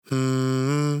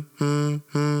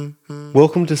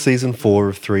Welcome to Season 4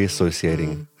 of 3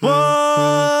 Associating.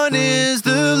 1 is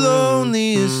the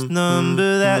loneliest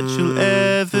number that you'll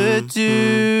ever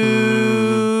do.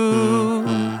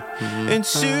 And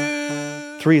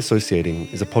 2... 3 Associating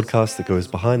is a podcast that goes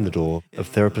behind the door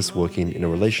of therapists working in a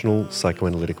relational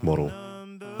psychoanalytic model.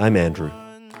 I'm Andrew.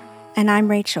 And I'm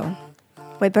Rachel.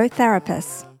 We're both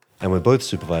therapists. And we're both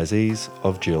supervisees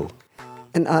of Jill.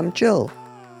 And I'm Jill,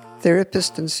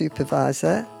 therapist and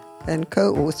supervisor, and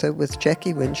co-author with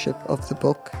Jackie Winship of the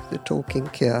book The Talking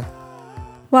Cure.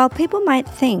 While people might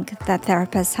think that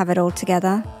therapists have it all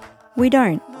together, we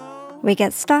don't. We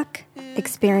get stuck,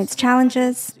 experience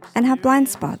challenges, and have blind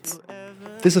spots.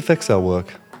 This affects our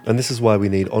work, and this is why we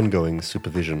need ongoing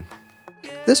supervision.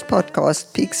 This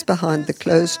podcast peeks behind the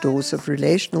closed doors of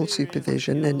relational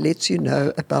supervision and lets you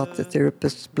know about the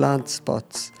therapist's blind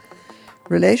spots.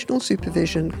 Relational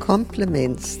supervision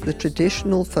complements the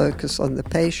traditional focus on the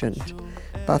patient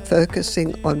by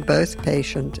focusing on both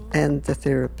patient and the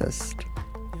therapist.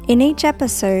 In each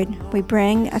episode, we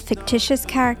bring a fictitious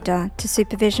character to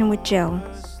supervision with Jill.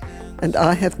 And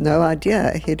I have no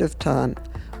idea ahead of time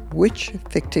which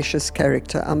fictitious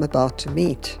character I'm about to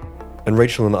meet. And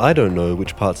Rachel and I don't know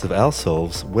which parts of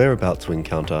ourselves we're about to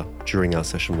encounter during our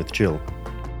session with Jill.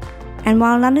 And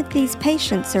while none of these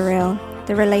patients are real,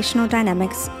 the relational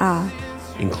dynamics are.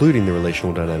 Including the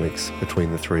relational dynamics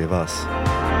between the three of us.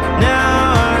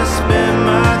 Now I spend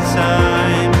my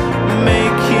time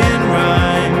making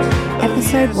rhymes.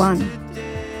 Episode 1.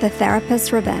 The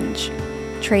Therapist's Revenge.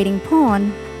 Trading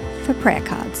porn for prayer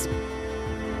cards.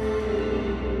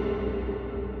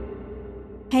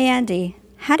 Hey Andy,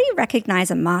 how do you recognize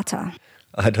a martyr?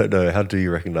 I don't know, how do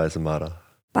you recognize a martyr?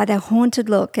 By their haunted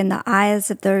look in the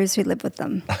eyes of those who live with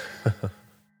them.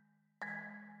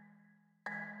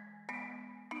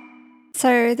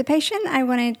 So the patient I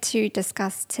wanted to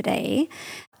discuss today,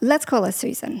 let's call her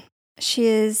Susan. She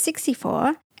is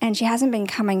 64 and she hasn't been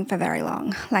coming for very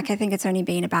long. I think it's only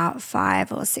been about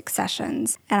 5 or 6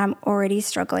 sessions and I'm already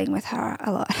struggling with her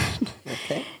a lot.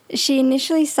 Okay. She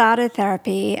initially started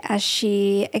therapy as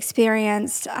she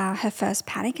experienced her first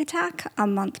panic attack a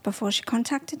month before she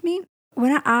contacted me.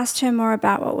 When I asked her more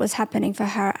about what was happening for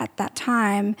her at that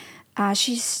time,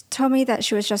 she told me that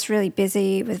she was just really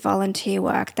busy with volunteer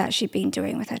work that she'd been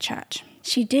doing with her church.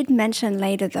 She did mention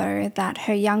later, though, that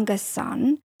her youngest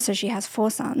son, so she has 4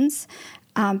 sons,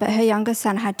 but her youngest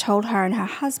son had told her and her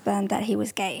husband that he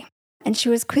was gay. And she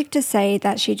was quick to say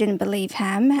that she didn't believe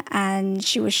him and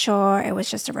she was sure it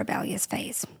was just a rebellious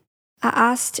phase. I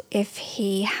asked if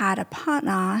he had a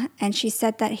partner and she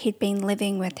said that he'd been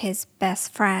living with his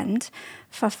best friend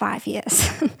for 5 years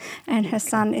and her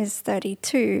son is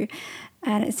 32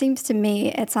 and it seems to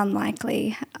me it's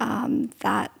unlikely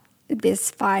that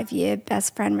this 5-year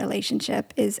best friend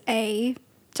relationship is A,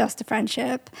 just a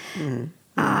friendship,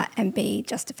 and B,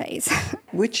 just a phase.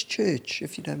 Which church,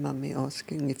 if you don't mind me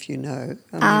asking, if you know?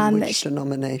 Which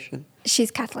denomination?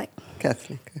 She's Catholic.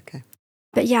 Catholic, okay.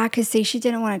 But yeah, I could see she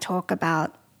didn't want to talk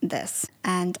about this.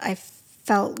 And I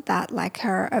felt that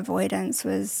her avoidance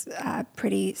was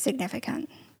pretty significant.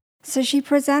 So she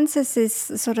presents as this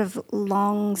sort of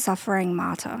long-suffering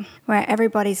martyr, where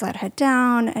everybody's let her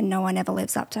down and no one ever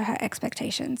lives up to her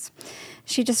expectations.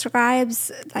 She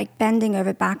describes bending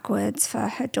over backwards for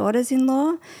her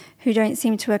daughters-in-law, who don't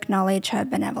seem to acknowledge her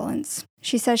benevolence.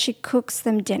 She says she cooks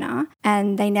them dinner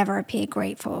and they never appear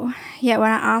grateful. Yet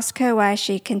when I ask her why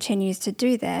she continues to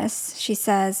do this, she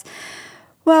says,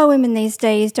 well, women these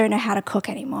days don't know how to cook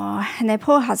anymore and their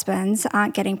poor husbands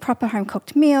aren't getting proper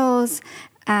home-cooked meals.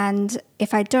 And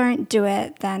if I don't do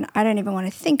it, then I don't even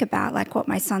want to think about what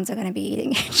my sons are going to be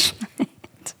eating each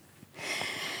night.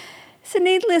 So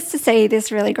needless to say,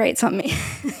 this really grates on me.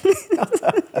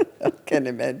 I can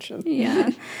imagine. Yeah.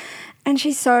 And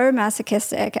she's so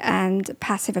masochistic and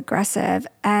passive-aggressive,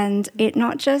 and it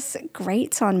not just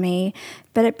grates on me,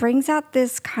 but it brings out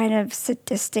this kind of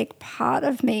sadistic part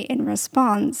of me in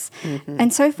response. Mm-hmm.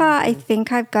 And so far, I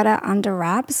think I've got it under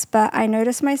wraps, but I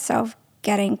notice myself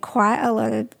getting quite a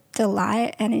lot of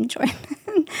delight and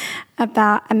enjoyment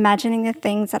about imagining the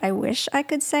things that I wish I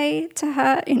could say to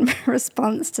her in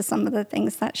response to some of the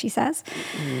things that she says.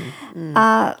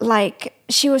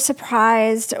 She was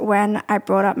surprised when I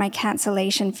brought up my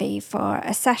cancellation fee for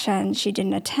a session she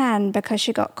didn't attend because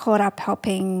she got caught up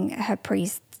helping the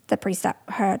priest at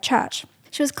her church.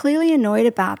 She was clearly annoyed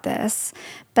about this,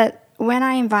 but when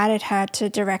I invited her to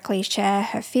directly share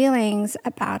her feelings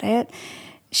about it,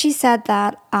 she said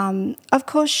that, of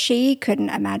course, she couldn't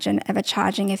imagine ever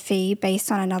charging a fee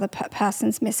based on another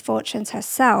person's misfortunes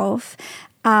herself,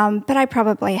 but I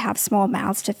probably have small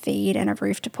mouths to feed and a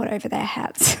roof to put over their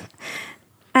heads.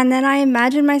 And then I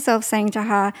imagine myself saying to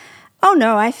her, oh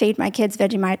no, I feed my kids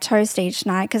Vegemite toast each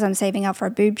night because I'm saving up for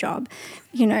a boob job.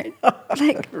 You know,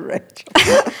 like, Rachel.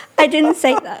 I didn't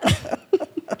say that.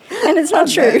 And it's not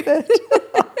true.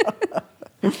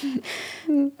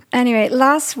 Anyway,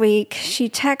 last week she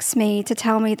texted me to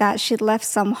tell me that she'd left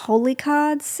some holy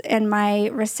cards in my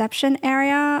reception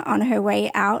area on her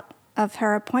way out of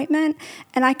her appointment.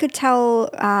 And I could tell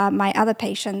my other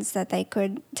patients that they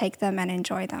could take them and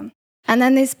enjoy them. And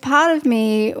then this part of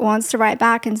me wants to write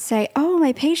back and say, oh,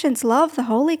 my patients love the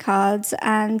holy cards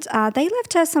and they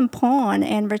left her some porn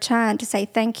in return to say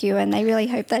thank you, and they really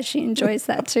hope that she enjoys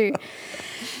that too.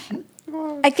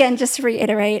 Again, just to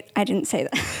reiterate, I didn't say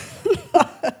that.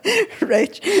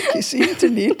 Rach, you seem to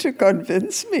need to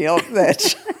convince me of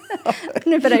that.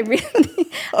 No, but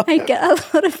I get a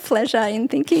lot of pleasure in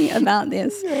thinking about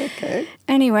this. Okay.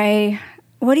 Anyway,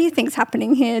 what do you think's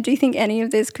happening here? Do you think any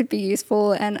of this could be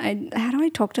useful? And how do I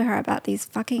talk to her about these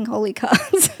fucking holy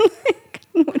cards? Like,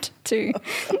 what to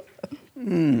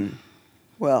do?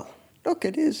 Well, look,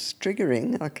 it is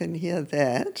triggering. I can hear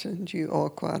that. And you are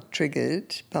quite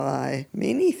triggered by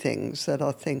many things that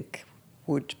I think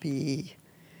would be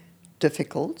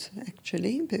difficult,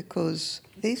 actually, because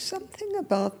there's something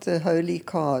about the holy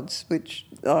cards which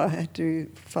I had to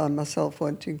find myself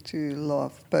wanting to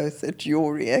laugh both at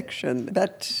your reaction,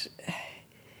 but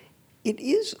it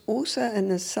is also an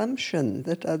assumption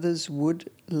that others would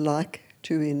like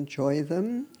to enjoy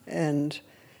them and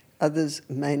others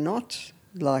may not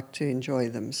like to enjoy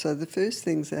them. So the first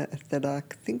things that I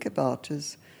think about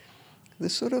is the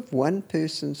sort of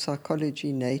one-person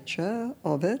psychology nature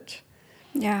of it.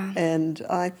 Yeah. And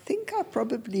I think I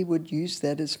probably would use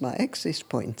that as my access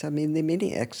point. I mean, there are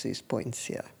many access points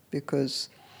here because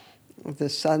of the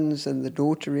sons and the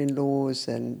daughter-in-laws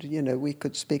and, you know, we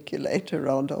could speculate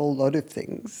around a whole lot of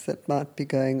things that might be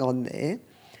going on there.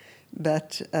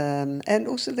 But, and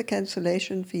also the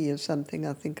cancellation fee is something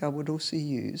I think I would also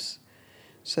use.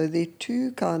 So there are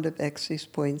two kind of access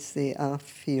points there, I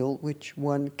feel, which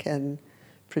one can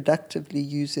productively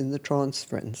use in the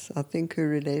transference. I think her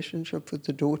relationship with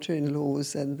the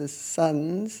daughter-in-laws and the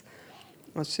sons,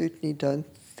 I certainly don't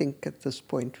think at this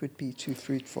point would be too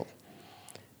fruitful.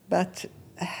 But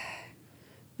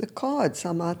the cards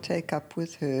I might take up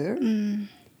with her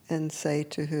and say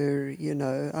to her, you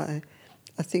know,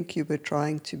 I think you were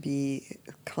trying to be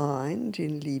kind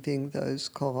in leaving those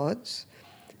cards.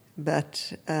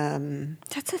 But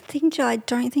that's the thing, Jill. I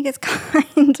don't think it's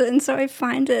kind, and so I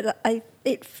find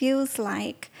it feels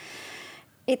like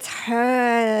it's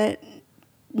her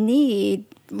need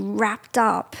wrapped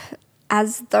up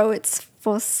as though it's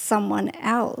for someone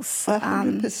else.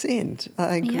 100%.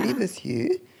 I agree with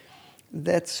you.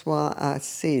 That's why I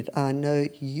said I know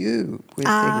you were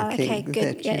thinking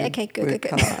that you were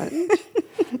kind.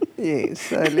 Yes,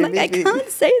 so I can't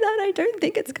say that. I don't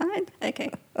think it's kind.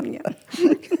 Okay, yeah.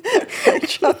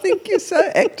 I think you're so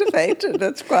activated.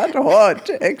 It's quite hard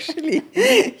to actually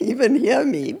even hear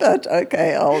me. But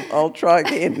okay, I'll try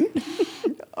again.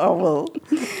 I will.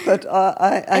 But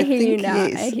I hear think you now.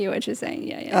 yes. I hear what you're saying.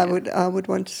 Yeah. I would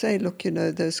want to say, look, you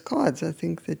know, those cards. I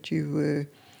think that you were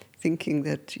thinking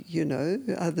that, you know,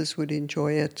 others would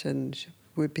enjoy it and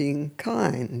were being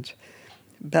kind.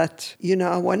 But, you know,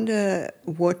 I wonder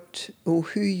what or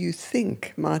who you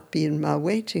think might be in my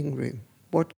waiting room.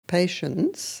 What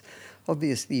patients,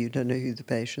 obviously you don't know who the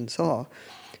patients are,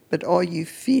 but are you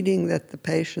feeling that the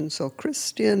patients are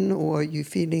Christian, or are you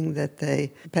feeling that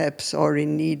they perhaps are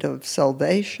in need of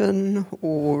salvation,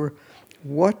 or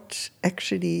what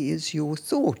actually is your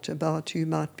thought about who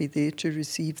might be there to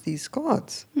receive these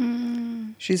cards?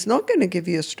 She's not going to give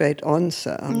you a straight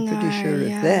answer, I'm pretty sure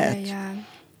of that. Yeah.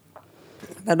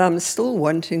 But I'm still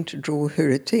wanting to draw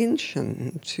her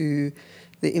attention to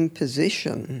the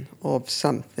imposition of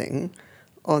something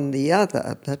on the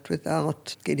other, but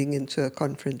without getting into a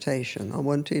confrontation. I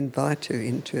want to invite her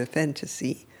into a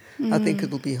fantasy. I think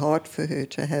it'll be hard for her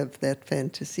to have that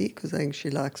fantasy because I think she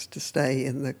likes to stay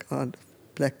in the kind of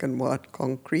black and white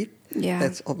concrete. Yeah.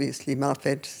 That's obviously my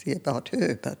fantasy about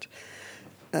her, but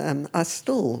I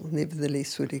still,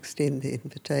 nevertheless, would extend the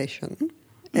invitation.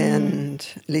 And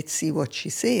let's see what she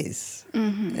says.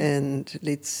 And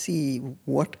let's see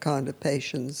what kind of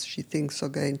patients she thinks are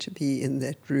going to be in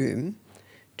that room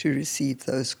to receive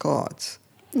those cards.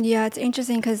 Yeah, it's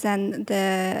interesting because then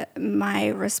my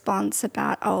response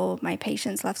about, oh, my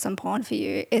patients left some porn for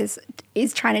you is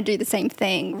trying to do the same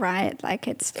thing, right? Like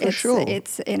it's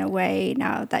in a way,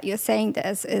 now that you're saying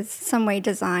this, is some way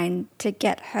designed to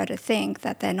get her to think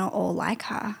that they're not all like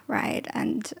her, right?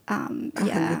 And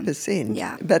 100%.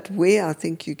 Yeah. But where I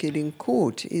think you're getting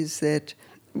caught is that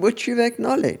which you've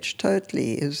acknowledged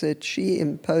totally, is that she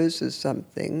imposes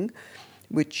something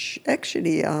which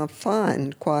actually I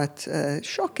find quite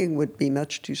shocking would be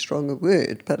much too strong a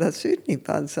word, but I certainly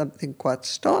find something quite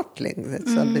startling that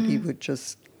somebody would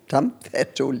just dump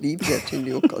that or leave that in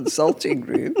your consulting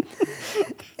room.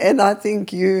 And I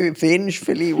think you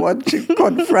vengefully want to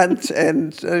confront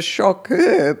and shock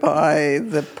her by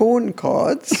the pawn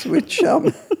cards, which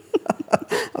I'm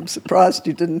surprised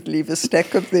you didn't leave a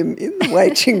stack of them in the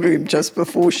waiting room just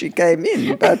before she came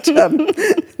in. But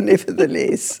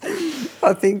nevertheless,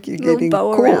 I think you're Little getting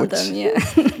bow caught. around them, yeah.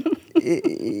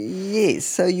 Yes,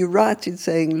 so you're right in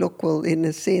saying, look, well, in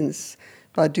a sense,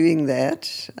 by doing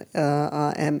that,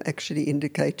 I am actually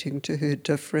indicating to her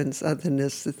difference,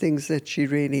 otherness, the things that she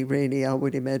really, really, I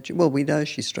would imagine. Well, we know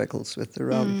she struggles with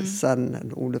around the son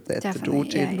and all of that, Definitely, the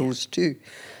daughter-in-laws too.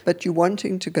 But you're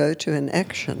wanting to go to an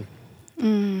action.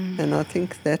 And I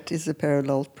think that is a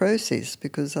parallel process,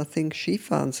 because I think she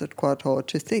finds it quite hard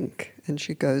to think, and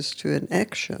she goes to an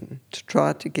action to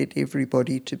try to get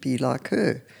everybody to be like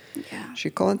her. Yeah.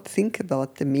 She can't think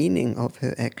about the meaning of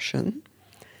her action.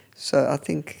 So I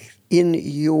think in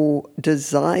your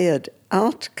desired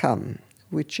outcome,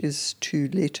 which is to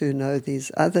let her know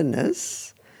there's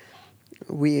otherness,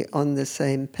 we're on the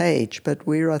same page. But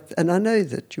and I know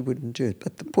that you wouldn't do it,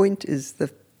 but the point is the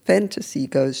fantasy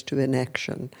goes to an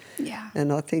action. Yeah.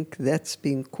 And I think that's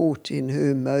being caught in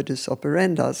her modus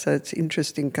operandi. So it's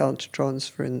interesting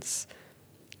countertransference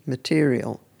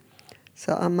material.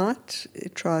 So I might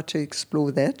try to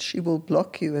explore that. She will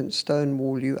block you and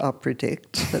stonewall you, I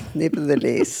predict. But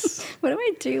nevertheless... What do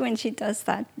I do when she does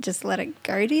that? Just let it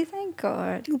go, do you think?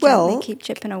 Or Well, gently keep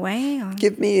chipping away? Or?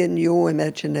 Give me in your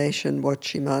imagination what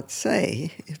she might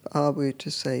say if I were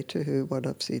to say to her what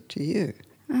I've said to you.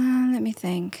 Let me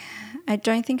think. I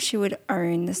don't think she would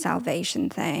own the salvation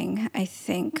thing. I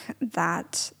think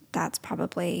that that's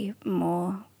probably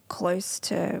more close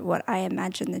to what I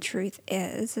imagine the truth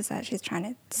is that she's trying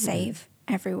to save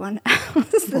everyone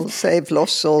else. Well, save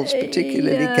lost souls,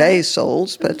 particularly gay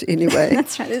souls, but anyway.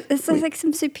 That's right. It's like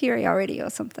some superiority or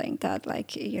something that,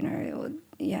 like,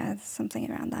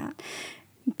 something around that.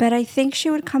 But I think she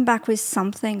would come back with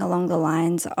something along the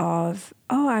lines of,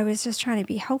 oh, I was just trying to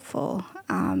be helpful.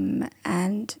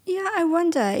 And I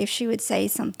wonder if she would say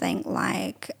something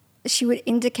like, she would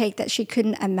indicate that she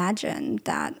couldn't imagine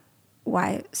that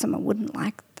why someone wouldn't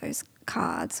like those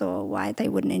cards or why they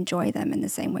wouldn't enjoy them in the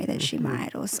same way that she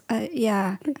might. Or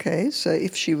Okay, so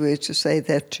if she were to say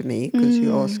that to me, because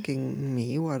you're asking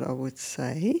me what I would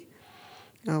say,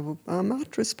 I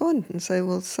might respond and say,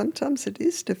 well, sometimes it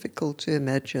is difficult to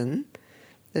imagine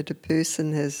that a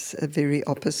person has a very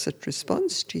opposite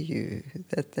response to you,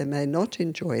 that they may not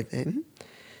enjoy them.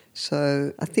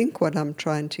 So I think what I'm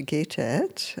trying to get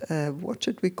at, what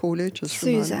did we call her? Just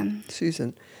Susan.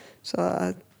 Susan.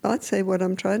 So I'd say what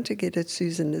I'm trying to get at,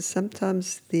 Susan, is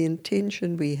sometimes the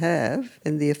intention we have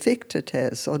and the effect it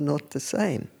has are not the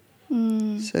same.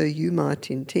 So you might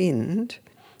intend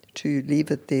to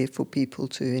leave it there for people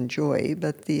to enjoy,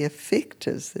 but the effect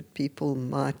is that people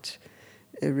might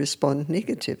respond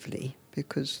negatively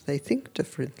because they think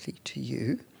differently to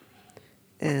you.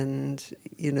 And,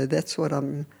 that's what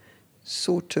I'm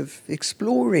sort of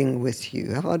exploring with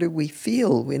you. How do we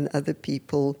feel when other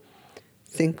people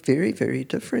think very, very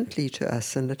differently to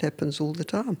us? And it happens all the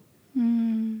time.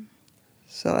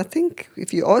 So I think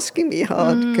if you're asking me how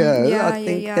I'd go, I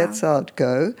think that's how I'd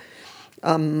go.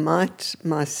 I might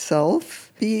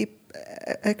myself be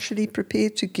actually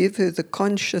prepared to give her the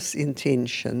conscious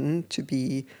intention to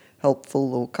be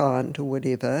helpful or kind or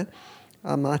whatever.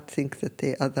 I might think that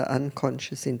there are other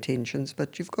unconscious intentions,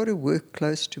 but you've got to work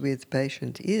close to where the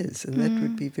patient is, and that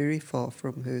would be very far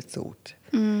from her thought,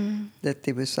 that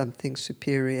there was something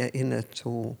superior in it,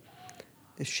 or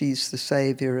she's the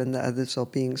savior and the others are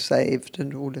being saved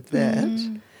and all of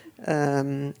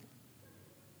that.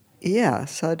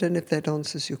 So I don't know if that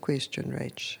answers your question,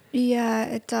 Rach. Yeah,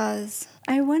 it does.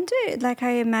 I wonder, like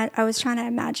I was trying to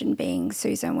imagine being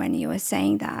Susan when you were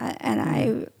saying that, and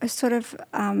I sort of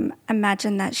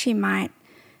imagined that she might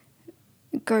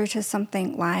go to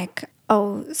something like,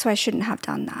 oh, so I shouldn't have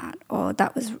done that, or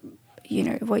that was,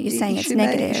 what you're saying, it's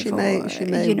negative. She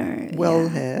may well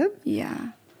have.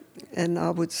 Yeah. And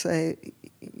I would say,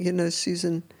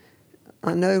 Susan,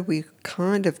 I know we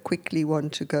kind of quickly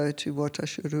want to go to what I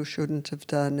should or shouldn't have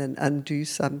done and undo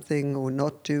something or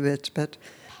not do it, but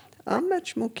I'm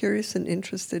much more curious and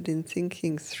interested in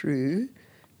thinking through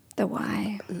the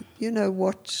why.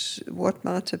 What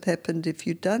might have happened if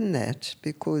you'd done that,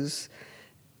 because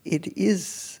it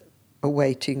is a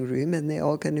waiting room and there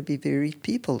are going to be varied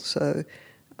people. So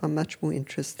I'm much more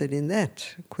interested in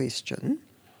that question.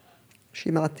 She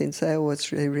might then say, oh,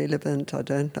 it's irrelevant, I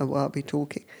don't know why we're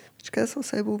talking. In which case I'll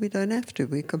say, well, we don't have to,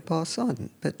 we can pass on.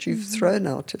 But you've thrown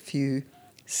out a few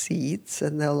seeds,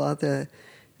 and they'll either,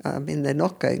 they're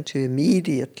not going to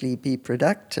immediately be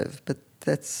productive, but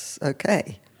that's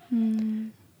okay.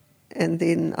 And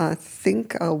then I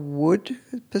think I would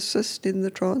persist in the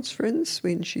transference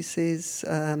when she says,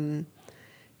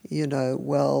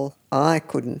 well, I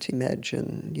couldn't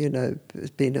imagine,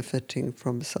 benefiting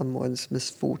from someone's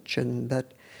misfortune,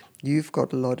 but you've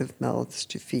got a lot of mouths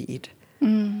to feed.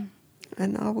 And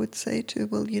I would say to her,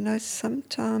 well,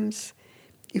 sometimes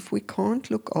if we can't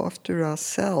look after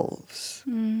ourselves,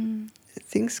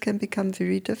 things can become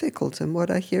very difficult. And what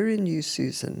I hear in you,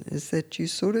 Susan, is that you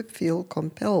sort of feel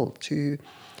compelled to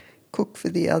cook for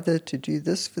the other, to do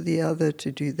this for the other,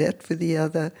 to do that for the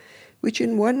other, which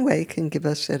in one way can give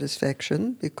us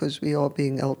satisfaction because we are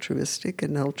being altruistic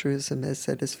and altruism has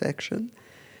satisfaction.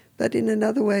 But in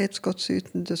another way, it's got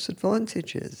certain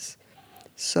disadvantages.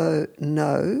 So,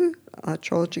 no, I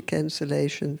charge a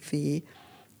cancellation fee,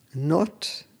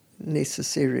 not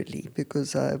necessarily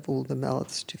because I have all the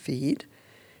mouths to feed,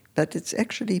 but it's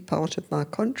actually part of my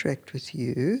contract with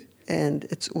you, and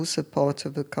it's also part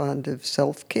of a kind of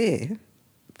self-care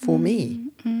for me.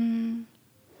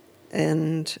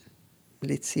 And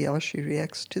let's see how she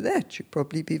reacts to that. She'll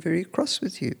probably be very cross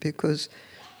with you because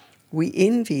we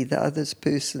envy the other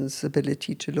person's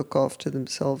ability to look after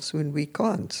themselves when we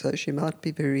can't. So she might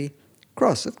be very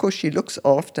cross. Of course, she looks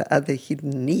after other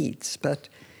hidden needs, but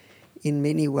in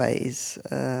many ways...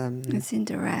 it's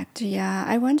indirect, yeah.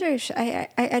 I wonder if...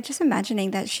 I just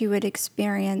imagining that she would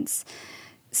experience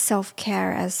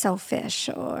self-care as selfish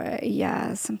or,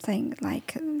 something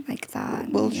like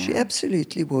that. Well, she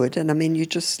absolutely would. And you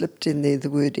just slipped in there the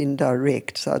word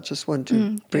indirect, so I just want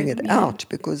to bring it out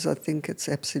because I think it's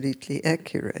absolutely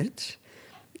accurate.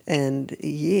 And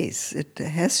yes, it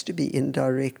has to be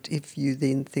indirect if you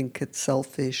then think it's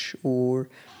selfish or,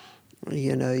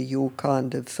 your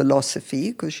kind of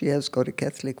philosophy, because she has got a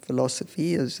Catholic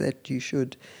philosophy, is that you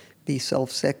should be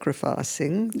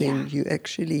self-sacrificing, then you're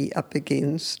actually up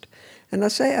against, and I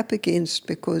say up against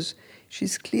because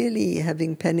she's clearly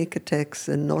having panic attacks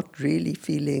and not really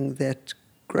feeling that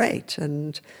great,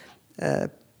 and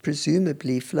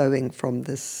presumably flowing from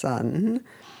the sun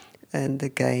and the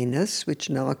gayness, which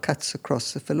now cuts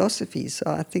across the philosophy. So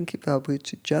I think if I were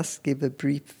to just give a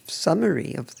brief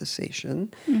summary of the session,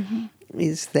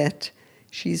 is that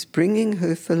she's bringing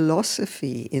her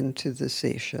philosophy into the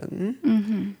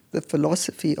session. The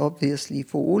philosophy, obviously,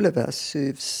 for all of us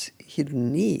serves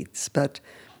hidden needs, but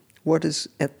what is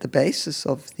at the basis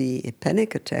of the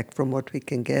panic attack, from what we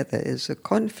can gather, is a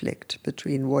conflict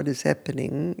between what is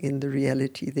happening in the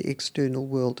reality, the external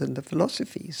world, and the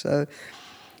philosophy. So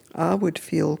I would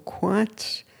feel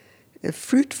quite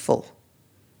fruitful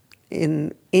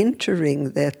in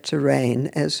entering that terrain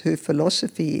as her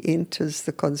philosophy enters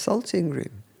the consulting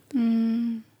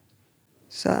room.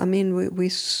 So, we're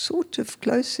sort of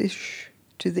close-ish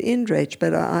to the end range,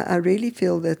 but I really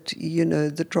feel that,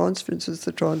 the transference is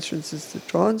the transference is the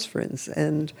transference.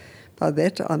 And by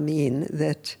that I mean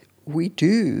that we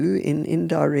do, in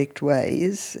indirect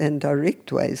ways and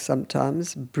direct ways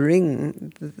sometimes,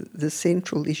 bring the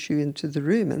central issue into the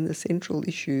room. And the central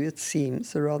issue, it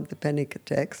seems, around the panic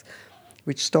attacks,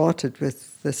 which started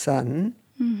with the son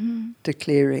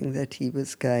declaring that he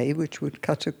was gay, which would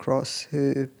cut across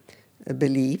her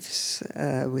beliefs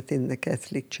within the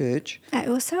Catholic Church. I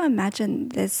also imagine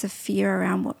there's a fear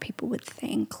around what people would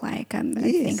think. I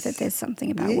think that there's something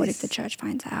about what if the church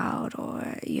finds out,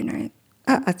 or,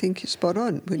 I think you're spot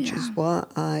on, which is why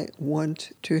I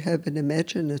want to have an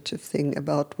imaginative thing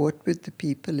about what would the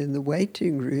people in the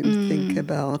waiting room think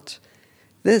about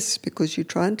this, because you're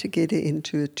trying to get it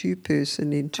into a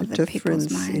two-person, into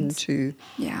difference, into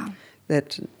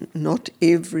that not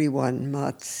everyone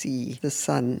might see the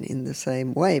sun in the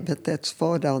same way, but that's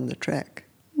far down the track.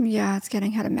 Yeah, it's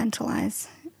getting how to mentalize.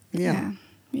 Yeah.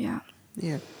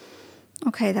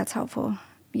 Okay, that's helpful.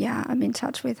 Yeah, I'm in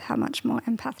touch with how much more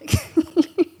empathic.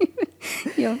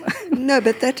 No,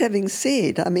 but that having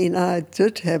said, I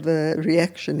did have a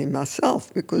reaction in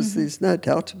myself because there's no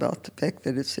doubt about the fact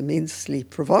that it's immensely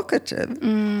provocative.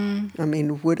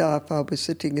 Would I, if I was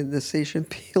sitting in the session,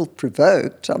 feel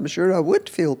provoked? I'm sure I would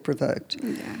feel provoked.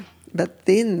 Yeah. But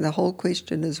then the whole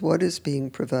question is, what is being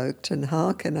provoked and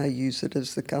how can I use it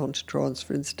as the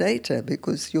counter-transference data?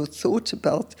 Because your thought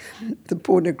about the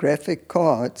pornographic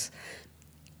cards,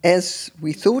 as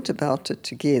we thought about it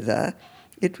together,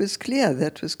 it was clear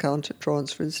that was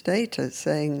counter-transference data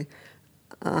saying,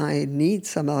 I need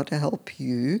somehow to help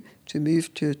you to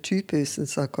move to a two-person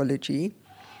psychology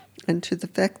and to the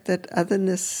fact that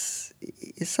otherness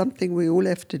is something we all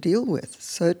have to deal with.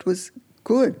 So it was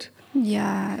good.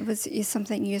 Yeah, it's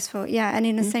something useful. Yeah, and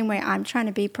in the same way, I'm trying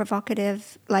to be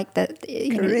provocative, like that.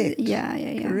 Correct.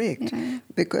 Yeah. Correct. Yeah.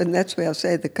 And that's where I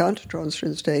say the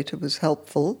countertransference data was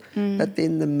helpful, but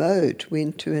then the mode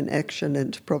went to an action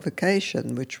and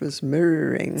provocation, which was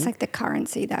mirroring. It's like the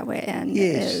currency that we're in.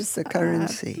 Yes, is, the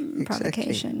currency.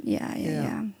 provocation. Exactly.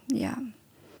 Yeah.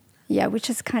 Yeah, which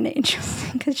is kind of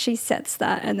interesting because she sets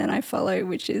that and then I follow,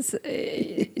 which is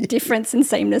difference and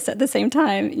sameness at the same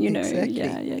time, you know.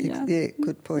 Exactly. Yeah.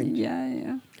 Good point.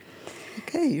 Yeah.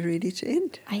 Okay, you ready to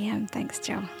end? I am. Thanks,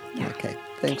 Jill. Yeah. Okay,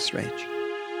 thanks, Rach.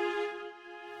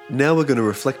 Now we're going to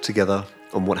reflect together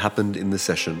on what happened in the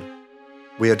session.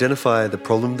 We identify the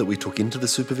problem that we took into the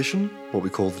supervision, what we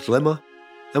call the dilemma,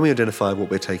 and we identify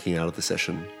what we're taking out of the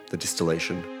session, the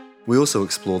distillation. We also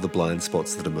explore the blind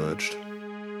spots that emerged.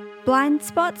 Blind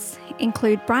spots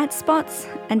include bright spots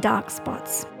and dark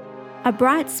spots. A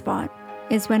bright spot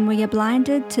is when we are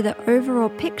blinded to the overall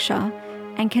picture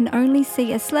and can only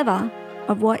see a sliver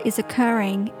of what is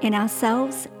occurring in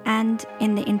ourselves and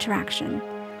in the interaction.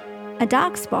 A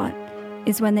dark spot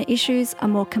is when the issues are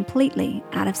more completely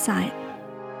out of sight.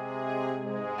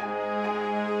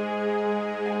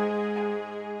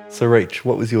 So Rach,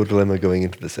 what was your dilemma going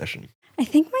into the session? I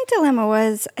think my dilemma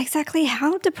was exactly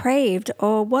how depraved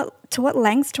or to what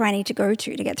lengths do I need to go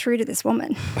to get through to this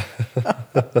woman?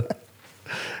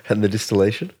 And the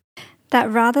distillation? That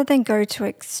rather than go to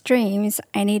extremes,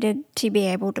 I needed to be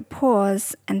able to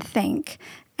pause and think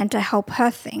and to help her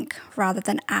think rather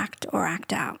than act or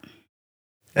act out.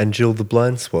 And Jill, the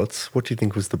blind spots, what do you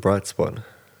think was the bright spot?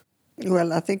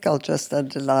 Well, I think I'll just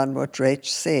underline what Rach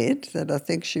said, that I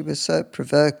think she was so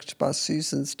provoked by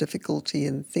Susan's difficulty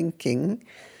in thinking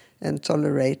and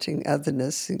tolerating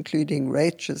otherness, including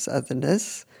Rach's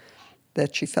otherness,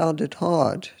 that she found it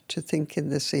hard to think in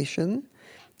the session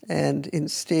and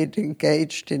instead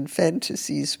engaged in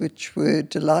fantasies which were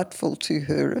delightful to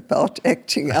her about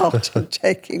acting out and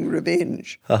taking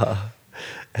revenge.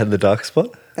 And the dark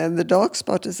spot? And the dark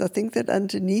spot is, I think, that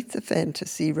underneath the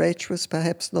fantasy, Rach was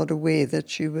perhaps not aware that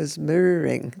she was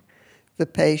mirroring the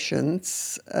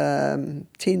patient's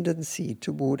tendency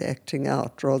toward acting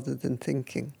out rather than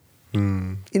thinking.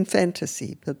 In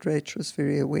fantasy, but Rach was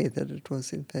very aware that it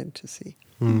was in fantasy.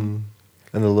 And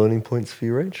the learning points for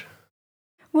you, Rach?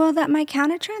 Well, that my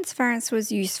countertransference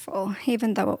was useful,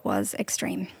 even though it was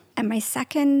extreme. And my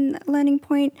second learning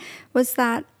point was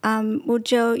that,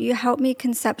 Jill, you helped me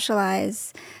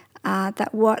conceptualize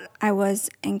that what I was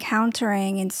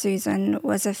encountering in Susan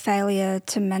was a failure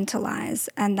to mentalize,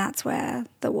 and that's where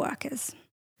the work is.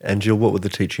 And Jill, what were the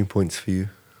teaching points for you?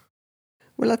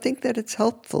 Well, I think that it's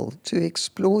helpful to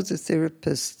explore the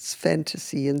therapist's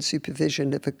fantasy and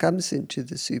supervision if it comes into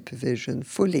the supervision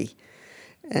fully,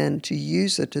 and to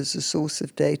use it as a source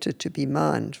of data to be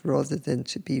mined rather than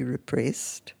to be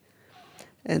repressed.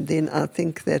 And then I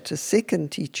think that a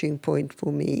second teaching point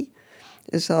for me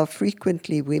is how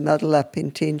frequently we muddle up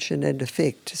intention and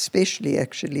effect, especially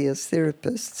actually as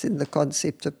therapists in the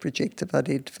concept of projective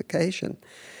identification.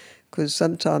 Because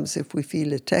sometimes if we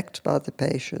feel attacked by the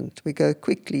patient, we go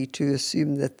quickly to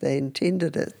assume that they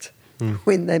intended it,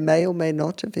 when they may or may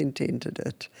not have intended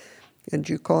it. And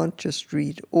you can't just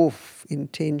read off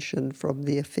intention from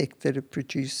the effect that it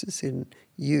produces in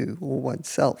you or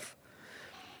oneself.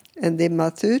 And then my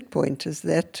third point is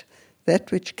that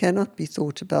which cannot be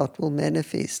thought about will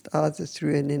manifest either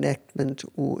through an enactment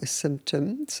or a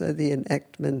symptom. So the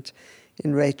enactment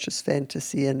in Rach's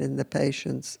fantasy and in the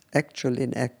patient's actual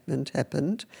enactment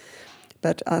happened.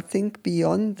 But I think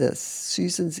beyond this,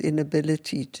 Susan's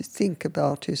inability to think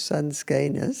about her son's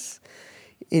gayness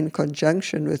in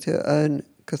conjunction with her own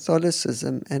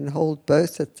Catholicism and hold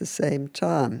both at the same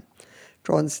time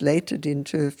translated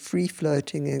into a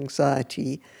free-floating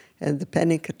anxiety and the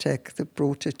panic attack that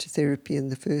brought her to therapy in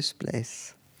the first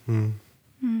place.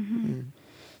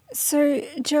 So,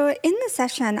 Joe, in the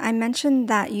session, I mentioned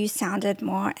that you sounded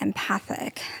more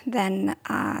empathic than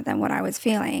what I was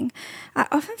feeling. I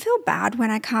often feel bad when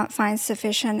I can't find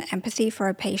sufficient empathy for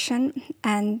a patient,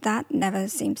 and that never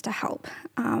seems to help.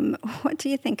 What do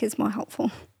you think is more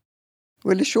helpful?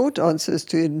 Well, the short answer is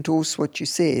to endorse what you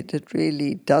said. It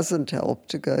really doesn't help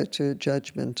to go to a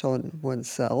judgment on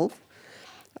oneself.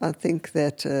 I think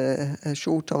that a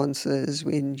short answer is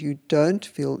when you don't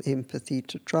feel empathy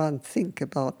to try and think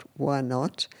about why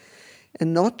not,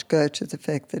 and not go to the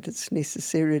fact that it's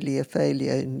necessarily a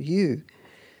failure in you,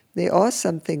 There are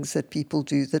some things that people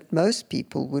do that most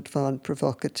people would find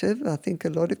provocative. I think a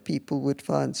lot of people would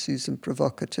find Susan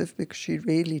provocative because she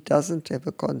really doesn't have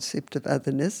a concept of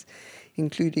otherness,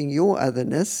 including your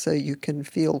otherness, so you can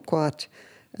feel quite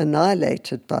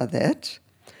annihilated by that.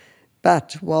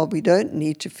 But while we don't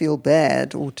need to feel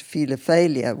bad or to feel a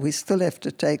failure, we still have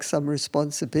to take some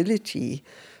responsibility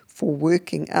for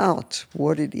working out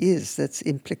what it is that's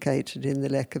implicated in the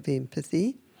lack of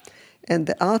empathy. And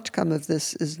the outcome of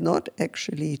this is not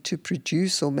actually to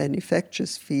produce or manufacture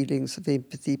feelings of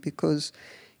empathy, because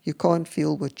you can't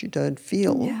feel what you don't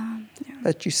feel. Yeah.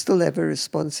 But you still have a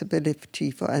responsibility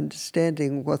for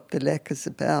understanding what the lack is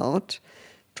about,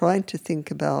 trying to think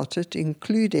about it,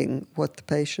 including what the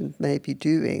patient may be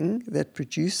doing that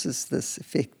produces this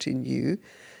effect in you,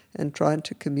 and trying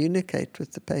to communicate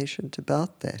with the patient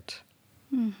about that.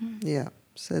 Mm-hmm. Yeah,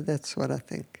 so that's what I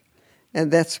think. And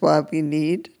that's why we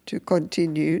need to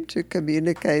continue to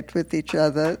communicate with each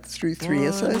other through three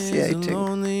associating.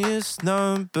 One is the loneliest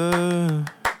number.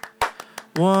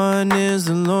 One is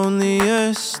the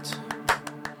loneliest.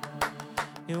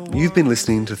 You've been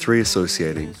listening to Three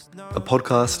Associating, a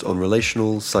podcast on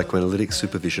relational psychoanalytic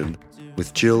supervision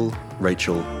with Jill,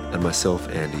 Rachel, and myself,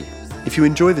 Andy. If you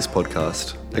enjoy this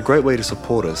podcast, a great way to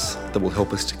support us that will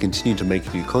help us to continue to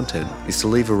make new content is to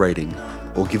leave a rating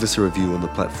or give us a review on the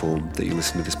platform that you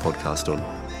listen to this podcast on.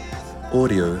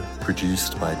 Audio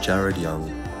produced by Jared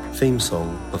Young. Theme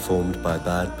song performed by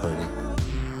Bad Pony.